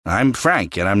I'm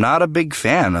Frank, and I'm not a big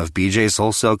fan of BJ's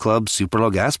Wholesale Club's super low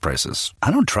gas prices. I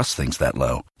don't trust things that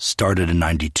low. Started in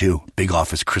 92. Big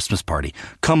office Christmas party.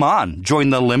 Come on, join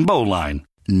the limbo line.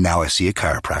 Now I see a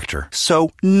chiropractor.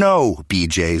 So, no,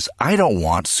 BJ's, I don't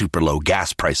want super low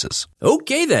gas prices.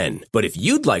 Okay then, but if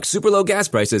you'd like super low gas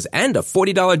prices and a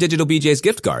 $40 digital BJ's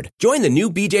gift card, join the new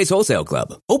BJ's Wholesale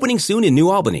Club, opening soon in New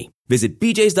Albany. Visit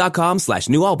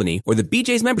bjs.com/New Albany or the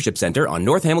BJ's Membership Center on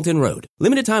North Hamilton Road.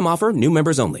 Limited time offer, new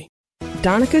members only.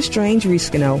 Donica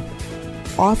Strange-Riscano,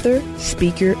 author,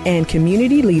 speaker, and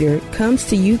community leader, comes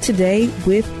to you today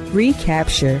with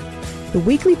Recapture, the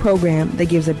weekly program that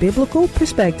gives a biblical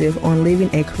perspective on living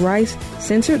a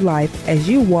Christ-centered life as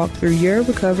you walk through your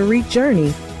recovery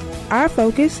journey. Our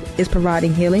focus is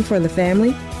providing healing for the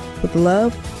family with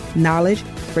love, knowledge,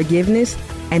 forgiveness,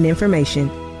 and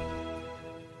information.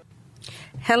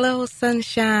 Hello,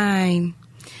 sunshine.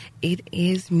 It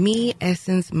is me,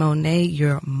 Essence Monet,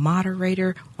 your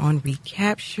moderator on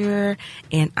Recapture,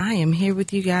 and I am here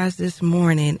with you guys this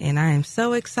morning, and I am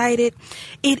so excited.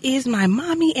 It is my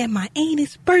mommy and my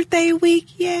auntie's birthday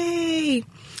week. Yay!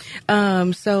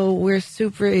 So we're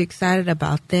super excited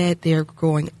about that. They're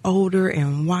growing older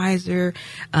and wiser,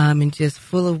 and just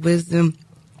full of wisdom.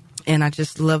 And I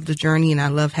just love the journey, and I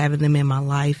love having them in my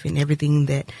life and everything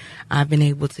that I've been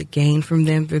able to gain from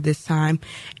them through this time.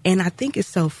 And I think it's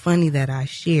so funny that I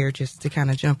share, just to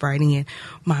kind of jump right in.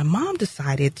 My mom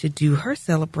decided to do her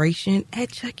celebration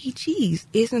at Chuck E. Cheese.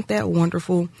 Isn't that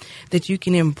wonderful that you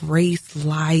can embrace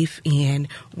life and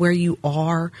where you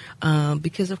are?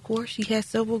 Because, of course, she has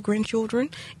several grandchildren,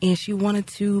 and she wanted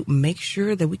to make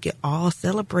sure that we could all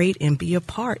celebrate and be a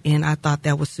part. And I thought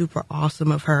that was super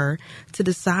awesome of her to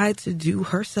decide to do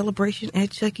her celebration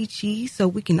at Chuck E. Cheese so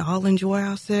we can all enjoy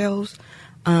ourselves.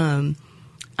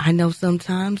 I know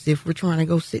sometimes if we're trying to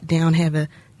go sit down, have a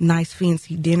nice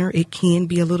fancy dinner, it can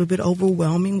be a little bit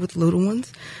overwhelming with little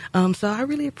ones. So I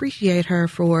really appreciate her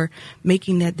for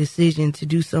making that decision to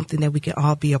do something that we can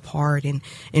all be a part and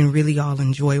really all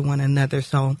enjoy one another.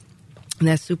 So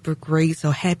that's super great.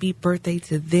 So happy birthday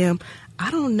to them. I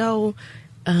don't know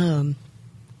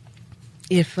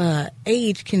if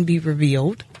age can be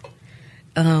revealed.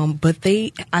 But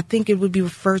I think it would be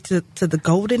referred to the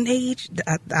golden age.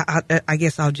 I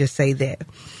guess I'll just say that.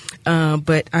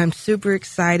 But I'm super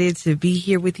excited to be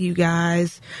here with you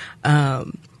guys.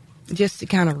 Just to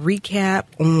kind of recap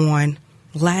on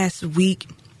last week,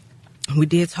 we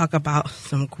did talk about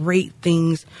some great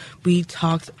things. We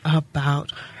talked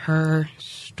about her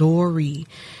story.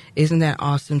 Isn't that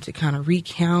awesome to kind of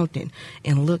recount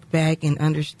and look back and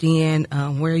understand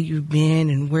where you've been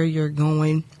and where you're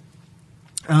going?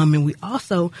 And we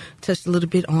also touched a little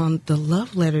bit on the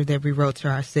love letter that we wrote to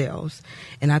ourselves.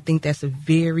 And I think that's a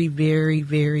very, very,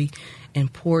 very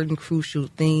important, crucial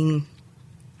thing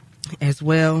as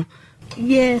well.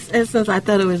 Yes, Essence, I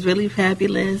thought it was really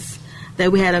fabulous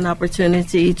that we had an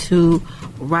opportunity to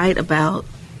write about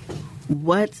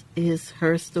what is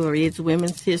her story. It's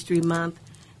Women's History Month,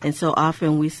 and so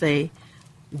often we say,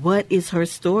 what is her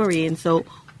story? And so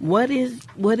what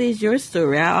is your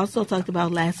story? I also talked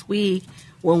about last week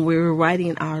when we were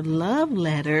writing our love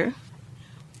letter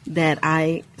that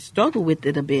I struggled with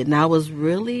it a bit, and I was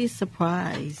really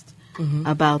surprised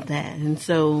about that. And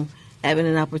so having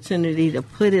an opportunity to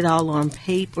put it all on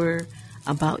paper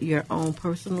about your own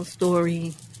personal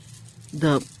story,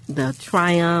 the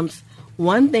triumphs.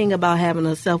 One thing about having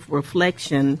a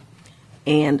self-reflection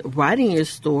and writing your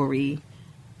story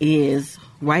is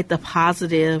write the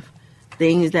positive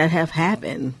things that have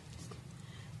happened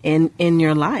in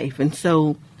your life. And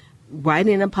so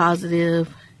writing a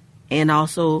positive and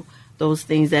also those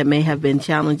things that may have been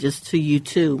challenges to you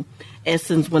too.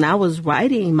 Essence, when I was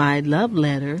writing my love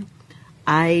letter,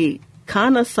 I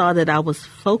kind of saw that I was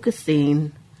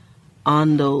focusing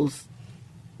on those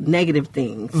negative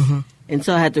things. And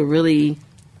so I had to really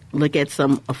look at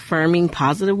some affirming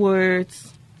positive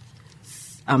words,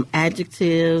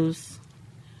 adjectives,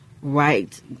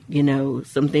 write,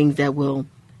 some things that will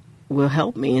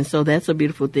help me. And so that's a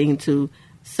beautiful thing to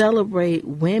celebrate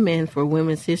women for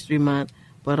Women's History Month,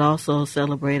 but also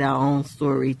celebrate our own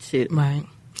story too. Right.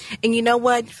 And you know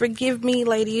what? Forgive me,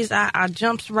 ladies. I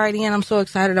jumped right in. I'm so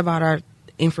excited about our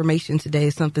information today.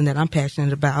 It's something that I'm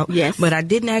passionate about. Yes. But I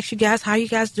didn't ask you guys, how you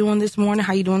guys doing this morning?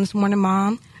 How you doing this morning,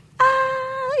 Mom?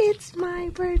 It's my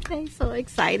birthday. So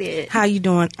excited. How you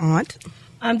doing, Aunt?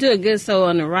 I'm doing good. So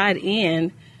on the right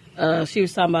end, she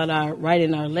was talking about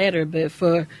writing our letter, but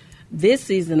for this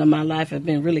season of my life, I've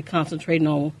been really concentrating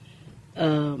on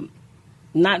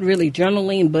not really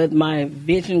journaling, but my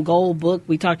vision goal book.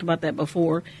 We talked about that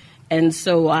before. And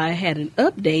so I had an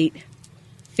update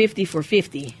 50 for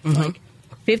 50, like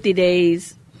 50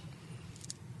 days,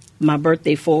 my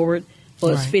birthday forward,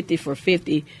 or it's 50 for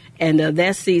 50. And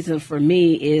that season for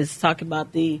me is talking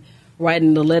about the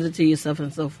writing the letter to yourself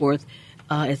and so forth.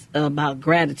 It's about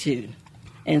gratitude.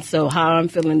 And so how I'm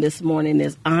feeling this morning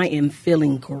is I am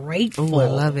feeling grateful. Oh, I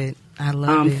love it.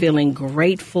 I'm feeling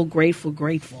grateful, grateful,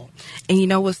 grateful. And you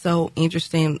know what's so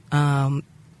interesting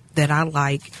that I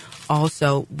like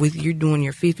also with you doing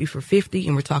your 50 for 50,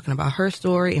 and we're talking about her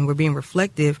story and we're being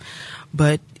reflective,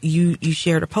 but you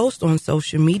shared a post on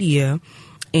social media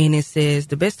and it says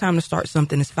the best time to start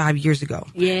something is 5 years ago.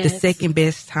 Yes. The second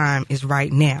best time is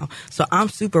right now. So I'm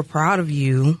super proud of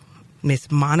you, Miss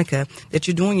Monica, that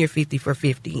you're doing your 50 for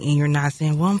 50 and you're not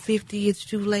saying, well, I'm 50, it's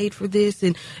too late for this.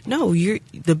 And no, you're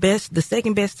the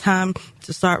second best time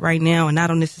to start right now. And I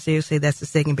don't necessarily say that's the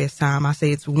second best time. I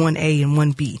say it's 1A and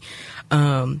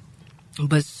 1B.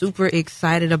 But super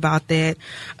excited about that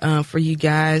for you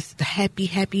guys.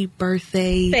 Happy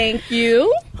birthday. Thank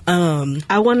you.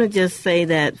 I want to just say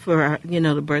that for,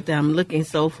 the birthday, I'm looking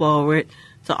so forward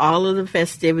to all of the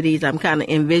festivities. I'm kind of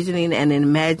envisioning and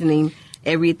imagining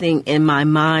everything in my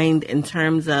mind in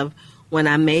terms of when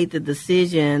I made the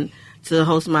decision to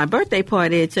host my birthday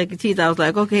party at Chuck E. Cheese. I was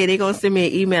like, okay, they're going to send me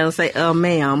an email and say,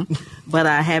 ma'am. But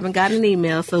I haven't got an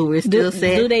email, so we're still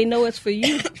set. Do they know it's for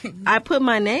you? I put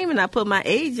my name and I put my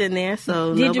age in there.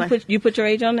 So Did you put your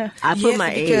age on there? I put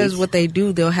my age. Because what they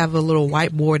do, they'll have a little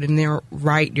whiteboard and they'll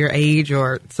write your age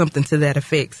or something to that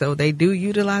effect. So they do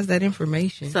utilize that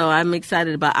information. So I'm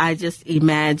excited about. I just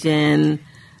imagine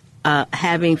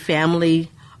having family,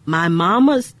 my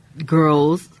mama's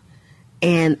girls,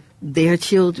 and their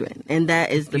children, and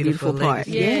that is the beautiful part.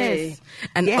 Yes.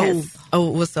 And yes. Oh,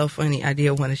 what's so funny? I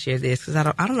did want to share this because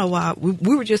I don't know why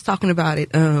we were just talking about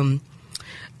it.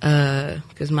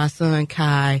 Because my son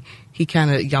Kai, he kind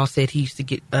of, y'all said he used to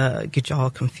get y'all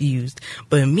confused,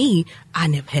 but me, I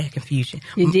never had confusion.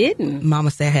 You didn't. Mama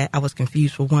said I was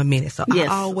confused for 1 minute, so yes,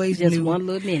 I always just knew, 1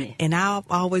 little minute, and I've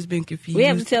always been confused. We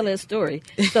have to tell that story.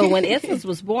 So when Essence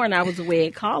was born, I was away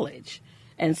at college.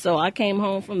 And so I came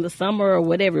home from the summer or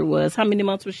whatever it was. How many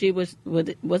months was she?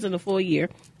 Wasn't a full year.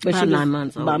 But about she was 9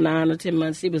 months old. About 9 or 10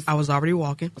 months. I was already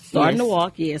walking. Starting to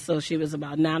walk, yeah. So she was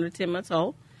about 9 or 10 months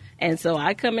old. And so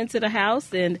I come into the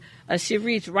house, and she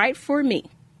reached right for me.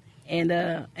 And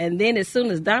then as soon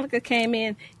as Donica came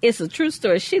in, it's a true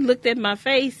story. She looked at my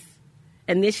face,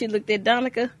 and then she looked at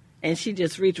Donica, and she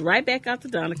just reached right back out to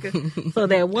Donica. So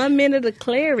that 1 minute of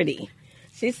clarity.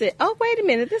 She said, oh, wait a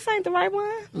minute, this ain't the right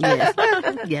one? Yes.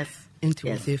 Yes.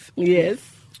 Intuitive. Yes.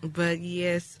 But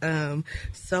yes,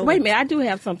 so... Wait a minute, I do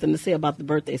have something to say about the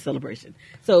birthday celebration.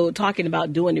 So talking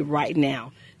about doing it right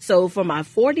now. So for my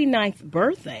 49th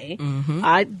birthday,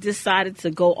 I decided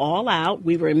to go all out.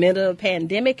 We were in the middle of a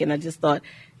pandemic, and I just thought,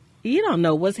 you don't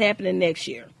know what's happening next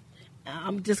year.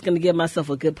 I'm just going to give myself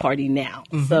a good party now.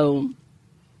 So...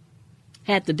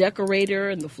 had the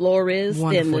decorator and the florist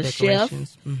Wonderful and the chef.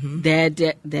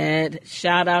 Mm-hmm.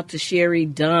 Shout out to Sherry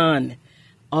Dunn.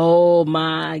 Oh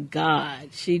my God.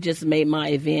 She just made my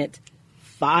event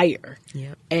fire.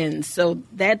 Yep. And so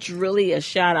that's really a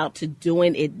shout out to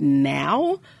doing it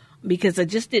now because I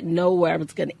just didn't know where I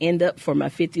was going to end up for my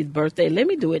 50th birthday. Let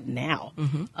me do it now.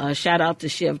 Shout out to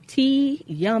Chef T.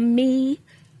 Yummy.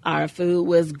 Our food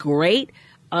was great.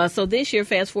 So this year,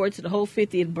 fast forward to the whole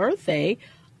 50th birthday,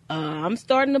 I'm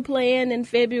starting to plan in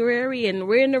February, and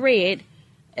we're in the red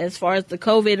as far as the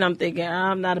COVID. I'm thinking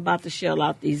I'm not about to shell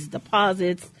out these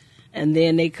deposits, and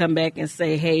then they come back and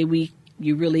say, "Hey,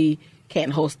 you really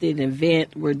can't host an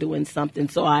event. We're doing something."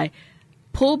 So I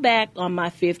pull back on my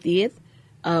 50th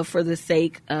for the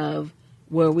sake of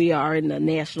where we are in the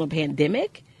national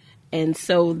pandemic, and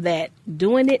so that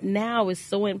doing it now is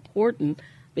so important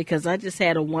because I just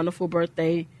had a wonderful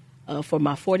birthday for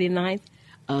my 49th.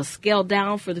 Scaled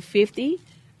down for the 50,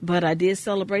 but I did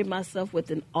celebrate myself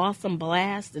with an awesome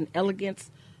blast and elegance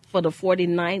for the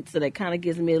 49th, so that kind of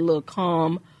gives me a little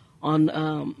calm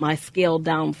on my scaled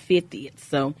down 50th.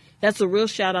 So that's a real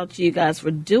shout out to you guys for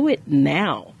do it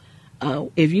now.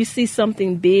 If you see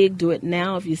something big, do it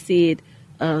now. If you see it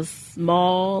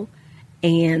small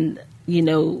and,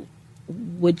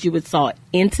 what you would call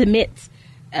intimate,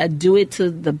 do it to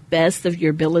the best of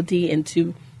your ability and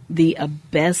to the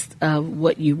best of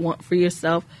what you want for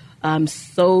yourself. I'm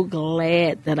so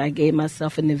glad that I gave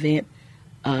myself an event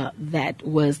that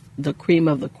was the cream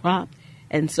of the crop.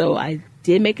 And so I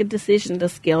did make a decision to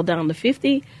scale down to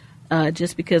 50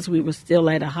 just because we were still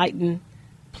at a heightened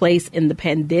place in the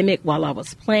pandemic while I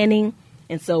was planning.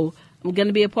 And so I'm going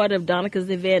to be a part of Donica's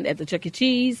event at the Chuck E.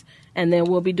 Cheese, and then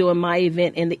we'll be doing my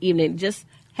event in the evening. Just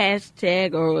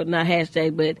hashtag, or not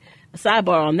hashtag, but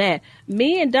sidebar on that.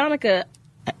 Me and Donica,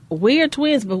 we are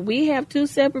twins, but we have 2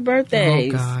 separate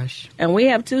birthdays. Oh, gosh. And we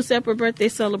have 2 separate birthday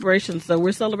celebrations. So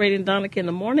we're celebrating Donica in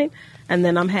the morning, and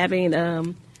then I'm having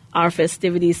our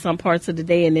festivities some parts of the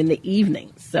day and in the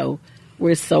evening. So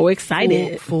we're so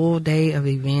excited. Full day of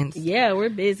events. Yeah, we're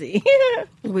busy.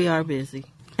 We are busy.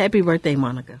 Happy birthday,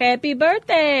 Monica. Happy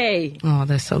birthday. Oh,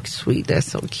 that's so sweet. That's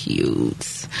so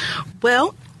cute.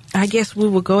 Well, I guess we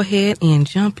will go ahead and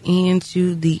jump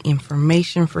into the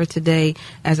information for today.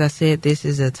 As I said, this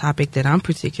is a topic that I'm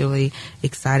particularly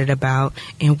excited about,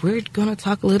 and we're going to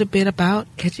talk a little bit about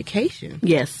education.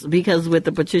 Yes, because with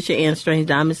the Patricia Ann Strange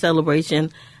Diamond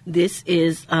Celebration, this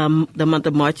is the month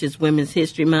of March is Women's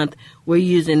History Month. We're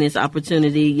using this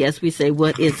opportunity. Yes, we say,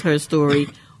 what is her story?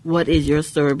 What is your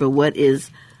story? But what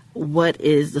is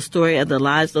the story of the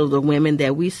lives of the women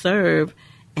that we serve?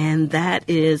 And that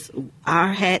is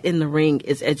our hat in the ring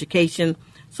is education,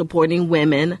 supporting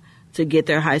women to get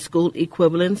their high school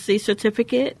equivalency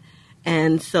certificate.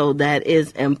 And so that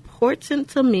is important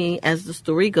to me. As the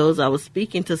story goes, I was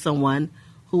speaking to someone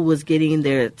who was getting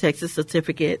their Texas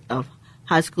certificate of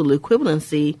high school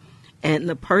equivalency, and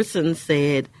the person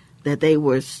said that they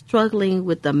were struggling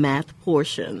with the math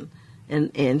portion.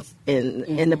 And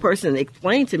the person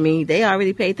explained to me they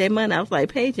already paid their money. I was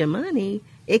like, paid your money?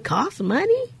 It costs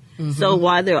money. Mm-hmm. So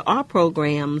while there are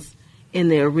programs in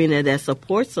the arena that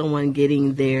support someone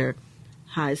getting their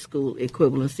high school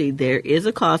equivalency, there is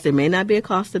a cost. There may not be a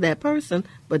cost to that person,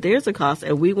 but there's a cost.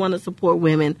 And we want to support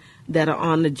women that are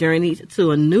on the journey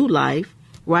to a new life,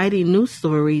 writing new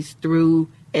stories through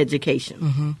education.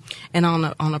 Mm-hmm. And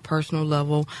on a personal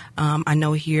level, I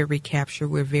know here at Recapture,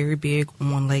 we're very big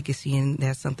on legacy, and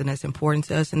that's something that's important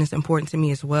to us, and it's important to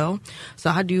me as well. So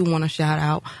I do want to shout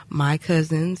out my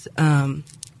cousins.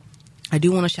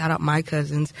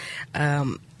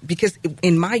 Because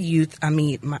in my youth, I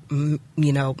mean,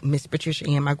 Miss Patricia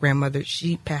Ann, my grandmother,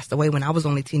 she passed away when I was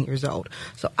only 10 years old.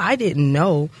 So I didn't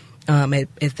know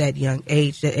at that young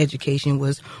age that education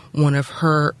was one of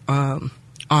her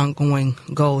ongoing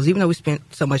goals. Even though we spent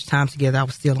so much time together, I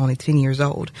was still only 10 years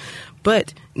old.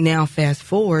 But now fast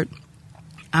forward,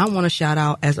 I want to shout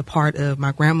out, as a part of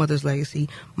my grandmother's legacy,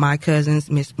 my cousins,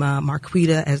 Miss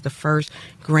Marquita, as the first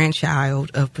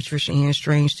grandchild of Patricia Ann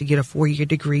Strange to get a 4-year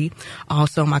degree.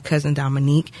 Also, my cousin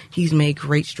Dominique, he's made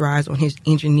great strides on his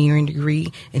engineering degree,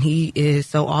 and he is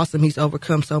so awesome. He's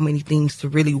overcome so many things to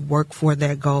really work for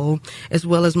that goal, as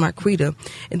well as Marquita.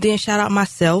 And then shout out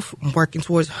myself, working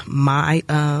towards my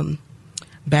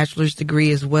bachelor's degree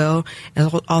as well.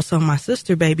 And also my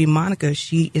sister, baby Monica,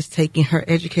 she is taking her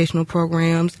educational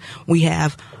programs. We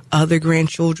have other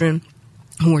grandchildren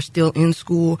who are still in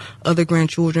school, other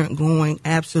grandchildren going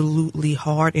absolutely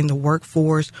hard in the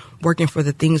workforce, working for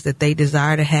the things that they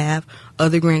desire to have,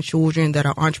 other grandchildren that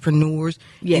are entrepreneurs,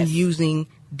 yes, and using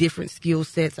different skill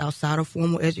sets outside of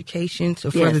formal education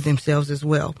to further yes, themselves as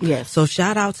well. Yes. So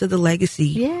shout out to the legacy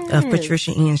yes, of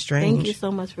Patricia Ann Strange. Thank you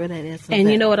so much for that.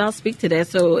 And you know what? I'll speak to that.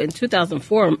 So in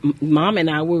 2004, Mom and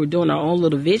I, we were doing our own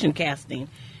little vision casting.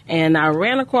 And I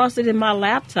ran across it in my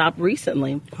laptop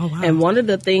recently. Oh, wow. And one of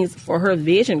the things for her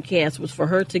vision cast was for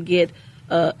her to get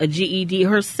a GED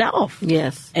herself.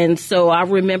 Yes. And so I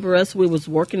remember we was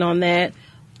working on that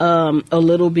a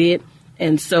little bit.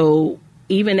 And so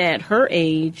even at her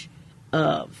age,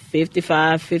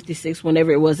 55, 56,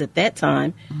 whenever it was at that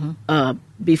time, mm-hmm,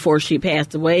 before she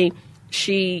passed away,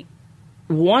 she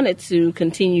wanted to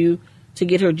continue to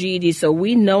get her GED. So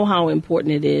we know how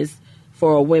important it is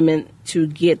for women to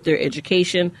get their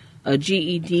education. A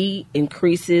GED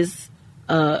increases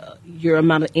your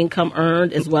amount of income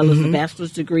earned, as well, mm-hmm, as a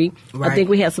bachelor's degree. Right. I think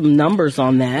we have some numbers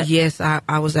on that. Yes,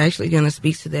 I was actually going to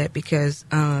speak to that because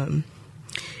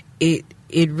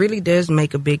it really does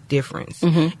make a big difference.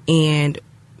 Mm-hmm. And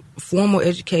formal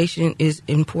education is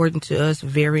important to us,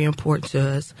 very important to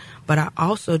us. But I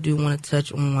also do want to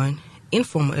touch on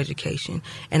informal education.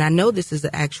 And I know this is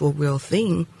the actual real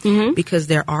thing, mm-hmm, because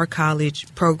there are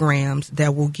college programs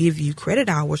that will give you credit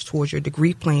hours towards your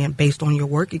degree plan based on your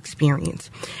work experience.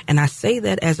 And I say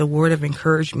that as a word of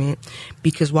encouragement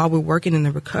because while we're working in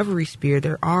the recovery sphere,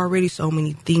 there are already so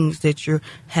many things that you're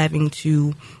having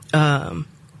to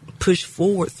push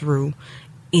forward through.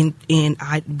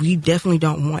 We definitely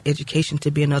don't want education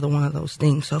to be another one of those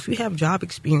things. So if you have job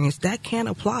experience, that can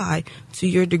apply to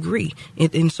your degree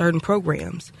in certain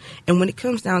programs. And when it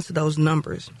comes down to those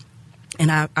numbers,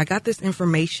 and I got this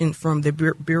information from the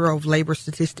Bureau of Labor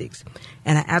Statistics,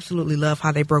 and I absolutely love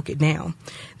how they broke it down.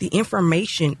 The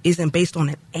information isn't based on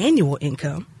an annual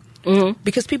income, mm-hmm,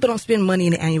 because people don't spend money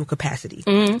in an annual capacity.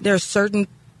 Mm-hmm. There are certain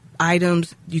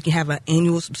items. You can have an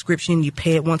annual subscription. You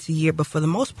pay it once a year. But for the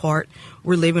most part,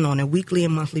 we're living on a weekly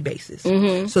and monthly basis.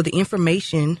 Mm-hmm. So the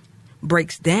information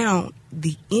breaks down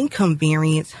the income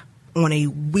variance on a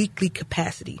weekly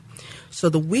capacity. So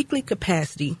the weekly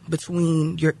capacity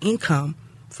between your income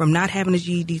from not having a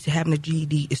GED to having a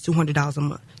GED is $200 a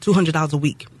month, $200 a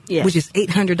week, yes. which is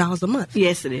 $800 a month.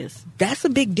 Yes, it is. That's a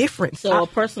big difference. So a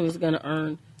person is going to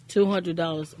earn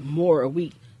 $200 more a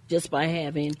week just by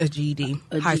having a GED,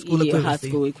 high school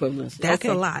equivalency. That's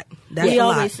a lot. We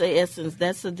always say, Essence,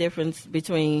 that's the difference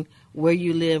between where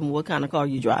you live and what kind of car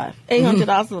you drive.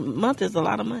 $800 a month is a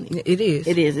lot of money. It is.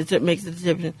 It is. It makes a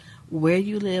difference where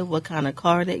you live, what kind of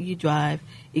car that you drive.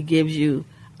 It gives you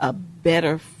a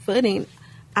better footing.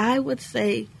 I would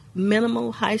say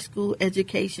minimal high school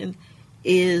education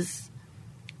is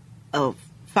a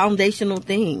foundational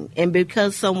thing. And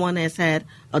because someone has had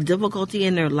a difficulty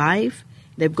in their life,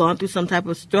 they've gone through some type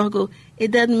of struggle,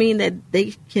 it doesn't mean that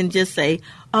they can just say,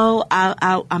 oh,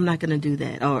 I'm not going to do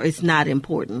that, or it's not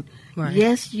important. Right.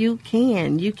 Yes, you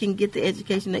can. You can get the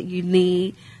education that you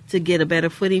need to get a better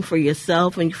footing for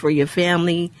yourself and for your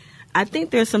family. I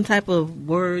think there's some type of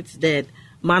words that,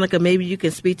 Monica, maybe you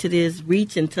can speak to this,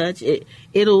 reach and touch.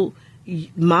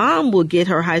 Mom will get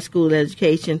her high school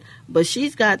education, but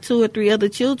she's got 2 or 3 other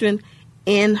children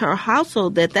in her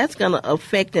household that's going to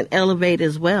affect and elevate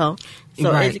as well.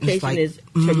 So right. Education is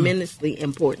tremendously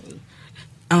important.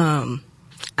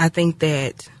 I think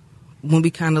that when we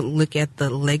kind of look at the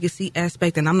legacy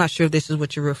aspect, and I'm not sure if this is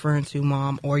what you're referring to,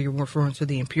 Mom, or you're referring to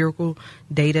the empirical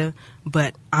data,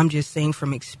 but I'm just saying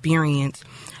from experience,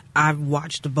 I've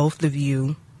watched both of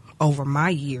you over my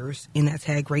years, and that's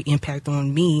had a great impact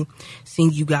on me,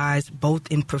 seeing you guys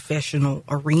both in professional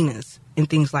arenas and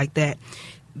things like that.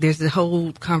 There's a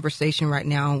whole conversation right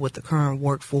now with the current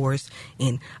workforce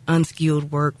and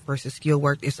unskilled work versus skilled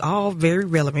work. It's all very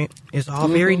relevant. It's all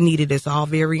very needed. It's all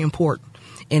very important.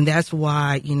 And that's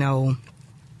why,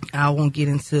 I won't get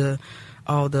into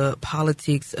all the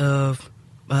politics of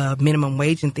minimum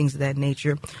wage and things of that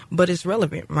nature, but it's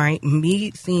relevant, right?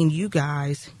 Me seeing you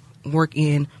guys work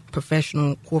in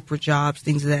professional corporate jobs,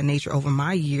 things of that nature over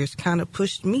my years kind of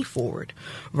pushed me forward,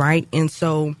 right? And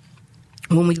so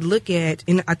when we look at,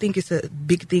 and I think it's a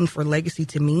big thing for legacy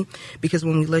to me, because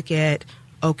when we look at,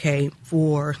 okay,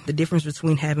 for the difference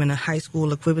between having a high school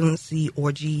equivalency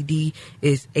or GED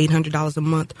is $800 a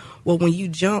month. Well, when you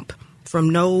jump from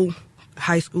no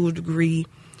high school degree,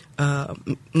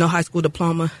 no high school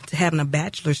diploma to having a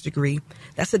bachelor's degree,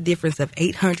 that's a difference of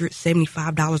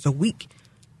 $875 a week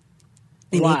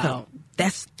in income.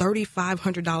 That's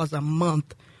 $3,500 a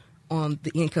month on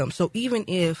the income. So even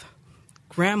if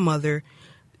grandmother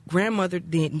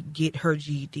didn't get her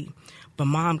GED, but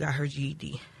mom got her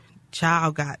GED,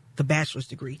 child got the bachelor's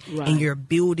degree, right, and you're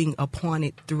building upon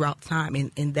it throughout time,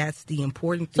 and that's the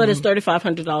important thing. So there's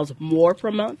 $3,500 more per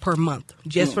month? Per month,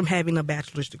 just from having a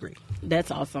bachelor's degree.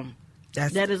 That's awesome.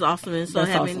 That is awesome. And so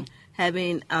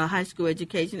having a high school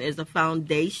education is a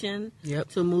foundation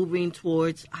to moving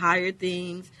towards higher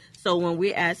things. So when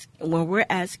we're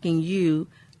asking you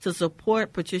to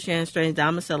support Patricia Ann Strain's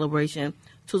Diamond Celebration,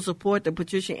 to support the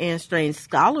Patricia Ann Strain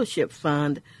Scholarship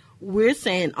Fund, we're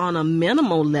saying on a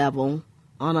minimal level,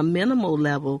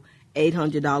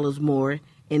 $800 more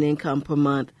in income per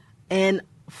month and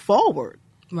forward.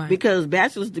 Right. Because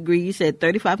bachelor's degree, you said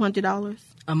 $3,500?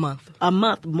 A month. A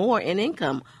month more in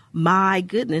income. My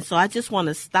goodness. So I just want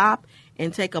to stop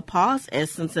and take a pause,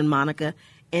 Essence and Monica,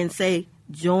 and say,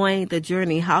 join the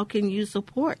journey. How can you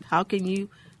support? How can you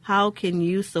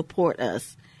support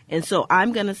us? And so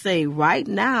I'm going to say right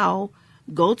now,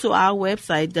 go to our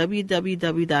website,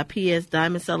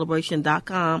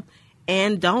 www.psdiamondcelebration.com,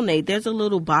 and donate. There's a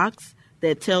little box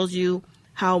that tells you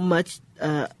how much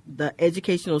the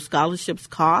educational scholarships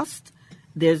cost.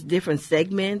 There's different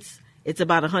segments. It's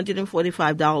about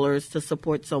 $145 to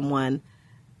support someone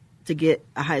to get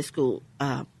a high school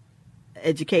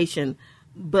education.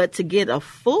 But to get a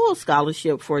full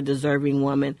scholarship for a deserving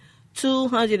woman,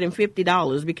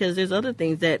 $250, because there's other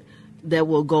things that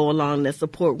will go along that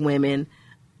support women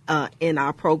in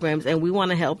our programs, and we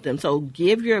want to help them. So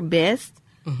give your best,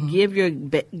 give your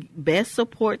best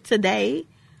support today.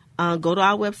 Go to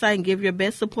our website and give your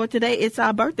best support today. It's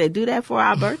our birthday. Do that for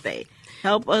our birthday.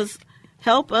 Help us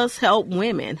help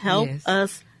women. Help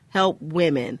us help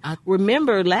women.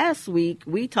 Remember last week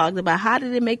we talked about how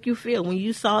did it make you feel when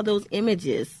you saw those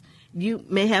images? You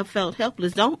may have felt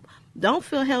helpless. Don't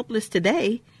feel helpless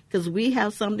today, because we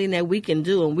have something that we can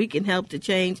do, and we can help to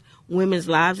change women's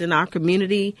lives in our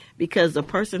community, because the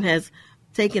person has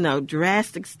taken a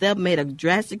drastic step, made a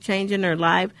drastic change in their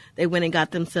life. They went and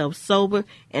got themselves sober,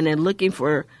 and they're looking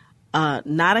for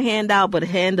not a handout, but a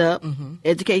hand up. Mm-hmm.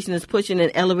 Education is pushing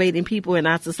and elevating people in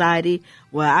our society.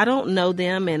 Well, I don't know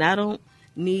them, and I don't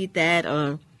need that,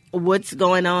 or what's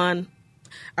going on.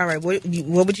 All right. What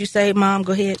would you say, Mom?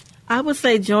 Go ahead. I would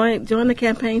say join the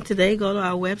campaign today. Go to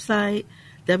our website,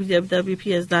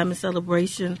 WWWPS Diamond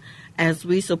Celebration, as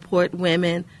we support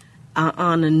women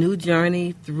on a new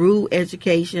journey through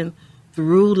education,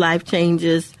 through life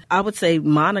changes. I would say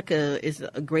Monica is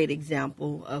a great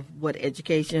example of what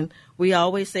education. We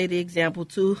always say the example,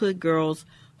 2 hood girls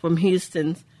from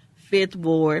Houston's 5th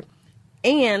Ward.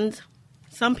 And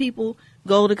some people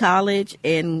go to college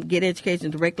and get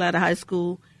education directly out of high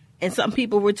school, and some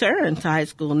people return to high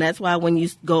school. And that's why when you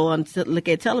go on to look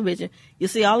at television, you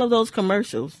see all of those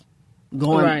commercials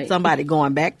somebody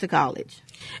going back to college.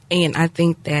 And I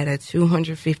think that a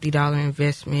 $250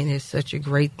 investment is such a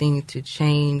great thing to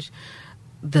change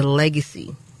the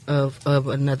legacy of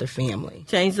another family.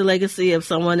 Change the legacy of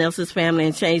someone else's family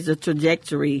and change the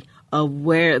trajectory of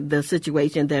where the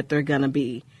situation that they're going to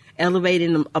be.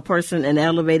 Elevating a person and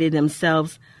elevating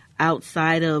themselves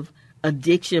outside of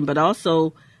addiction, but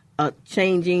also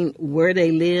changing where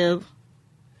they live,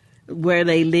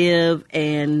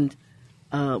 and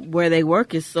where they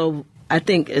work is so. I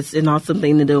think it's an awesome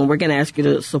thing to do, and we're going to ask you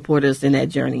to support us in that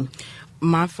journey.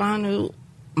 My final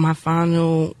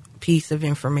piece of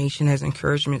information as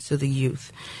encouragement to the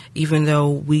youth. Even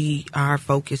though our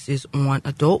focus is on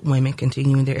adult women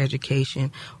continuing their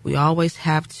education, we always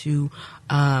have to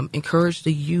encourage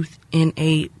the youth in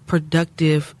a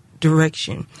productive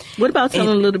direction. What about telling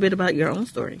a little bit about your own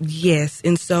story? Yes,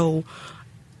 and so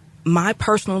my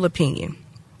personal opinion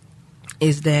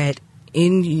is that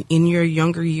in your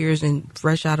younger years and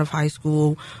fresh out of high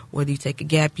school, whether you take a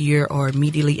gap year or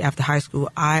immediately after high school,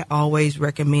 I always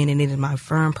recommend, and it is my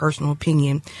firm personal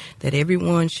opinion, that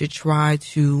everyone should try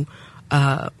to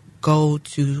go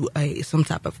to some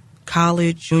type of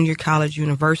college, junior college,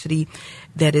 university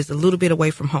that is a little bit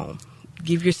away from home.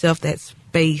 Give yourself that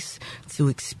space to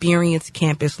experience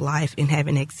campus life and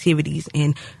having activities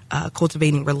and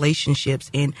cultivating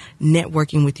relationships and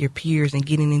networking with your peers and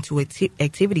getting into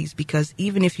activities, because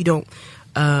even if you don't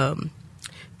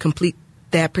complete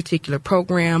that particular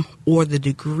program or the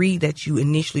degree that you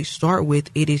initially start with,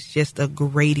 it is just a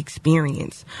great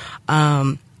experience.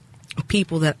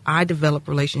 People that I developed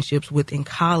relationships with in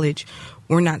college,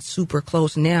 we're not super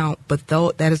close now, but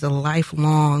though that is a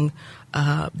lifelong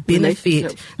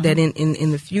benefit that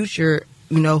in the future,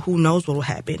 who knows what will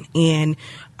happen. And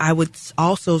I would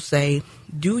also say,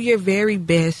 do your very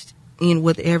best in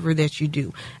whatever that you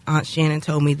do. Aunt Shannon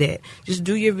told me that. Just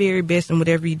do your very best in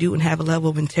whatever you do and have a level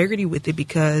of integrity with it,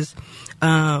 because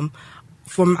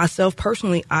for myself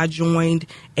personally, I joined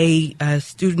a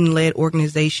student-led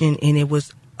organization, and it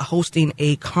was hosting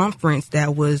a conference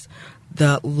that was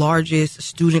the largest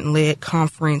student-led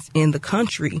conference in the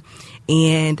country.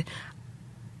 And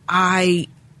I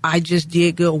just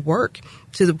did good work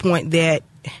to the point that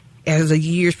as the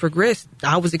years progressed,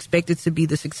 I was expected to be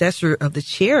the successor of the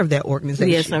chair of that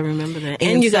organization. Yes, I remember that.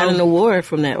 And you got an award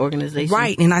from that organization.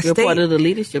 Right. And You're part of the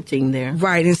leadership team there.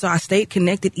 Right. And so I stayed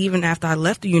connected even after I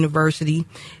left the university,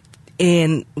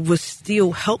 and was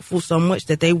still helpful so much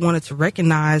that they wanted to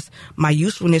recognize my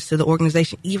usefulness to the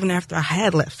organization even after I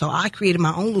had left. So I created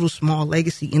my own little small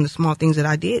legacy in the small things that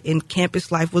I did, and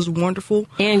campus life was wonderful.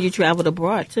 And you traveled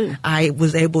abroad, too. I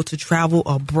was able to travel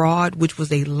abroad, which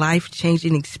was a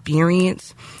life-changing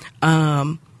experience.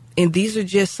 And these are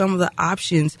just some of the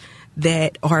options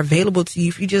that are available to you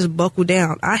if you just buckle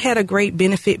down. I had a great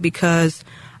benefit because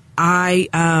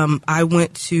I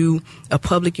went to a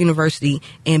public university,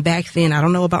 and back then, I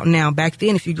don't know about now, back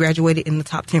then if you graduated in the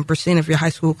top 10% of your high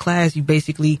school class, you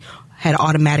basically had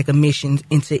automatic admissions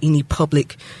into any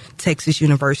public Texas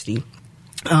university.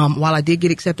 While I did get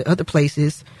accepted other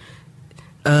places,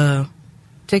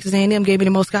 Texas A&M gave me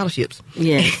the most scholarships.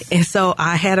 Yes. And so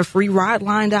I had a free ride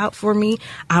lined out for me.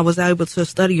 I was able to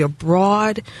study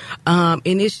abroad. And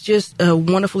it's just a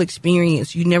wonderful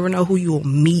experience. You never know who you will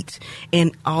meet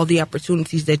and all the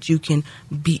opportunities that you can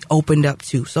be opened up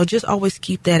to. So just always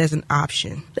keep that as an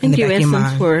option. Thank you,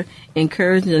 Essence, for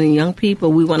encouraging young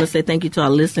people. We want to say thank you to our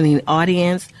listening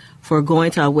audience for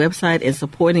going to our website and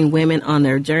supporting women on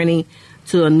their journey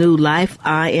to a new life.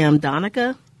 I am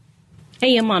Donica.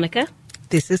 Hey, I'm Monica.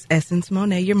 This is Essence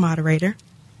Monet, your moderator.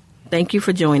 Thank you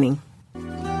for joining.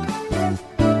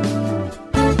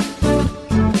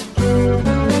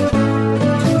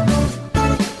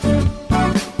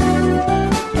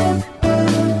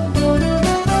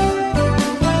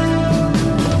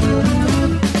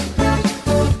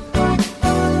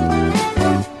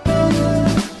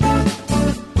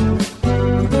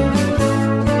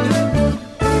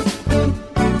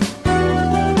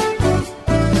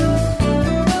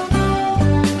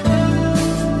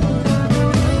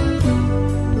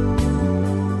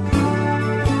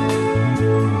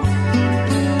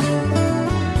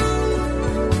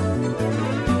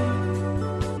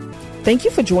 Thank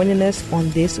you for joining us on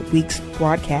this week's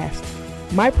broadcast.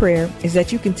 My prayer is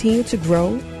that you continue to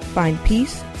grow, find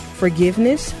peace,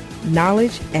 forgiveness,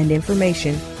 knowledge, and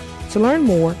information. To learn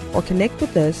more or connect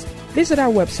with us, visit our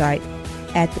website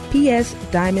at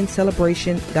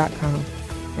thepsdiamondcelebration.com.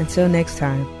 Until next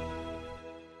time.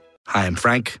 Hi, I'm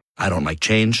Frank. I don't like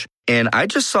change. And I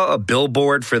just saw a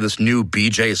billboard for this new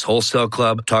BJ's Wholesale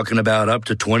Club talking about up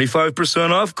to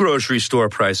 25% off grocery store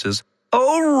prices.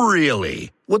 Oh,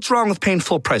 really? What's wrong with paying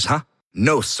full price, huh?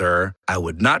 No, sir. I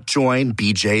would not join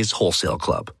BJ's Wholesale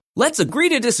Club. Let's agree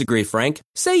to disagree, Frank.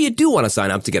 Say you do want to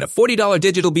sign up to get a $40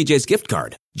 digital BJ's gift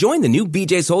card. Join the new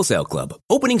BJ's Wholesale Club,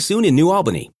 opening soon in New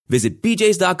Albany. Visit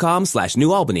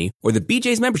bjs.com/New Albany or the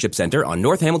BJ's Membership Center on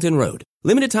North Hamilton Road.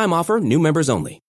 Limited time offer, new members only.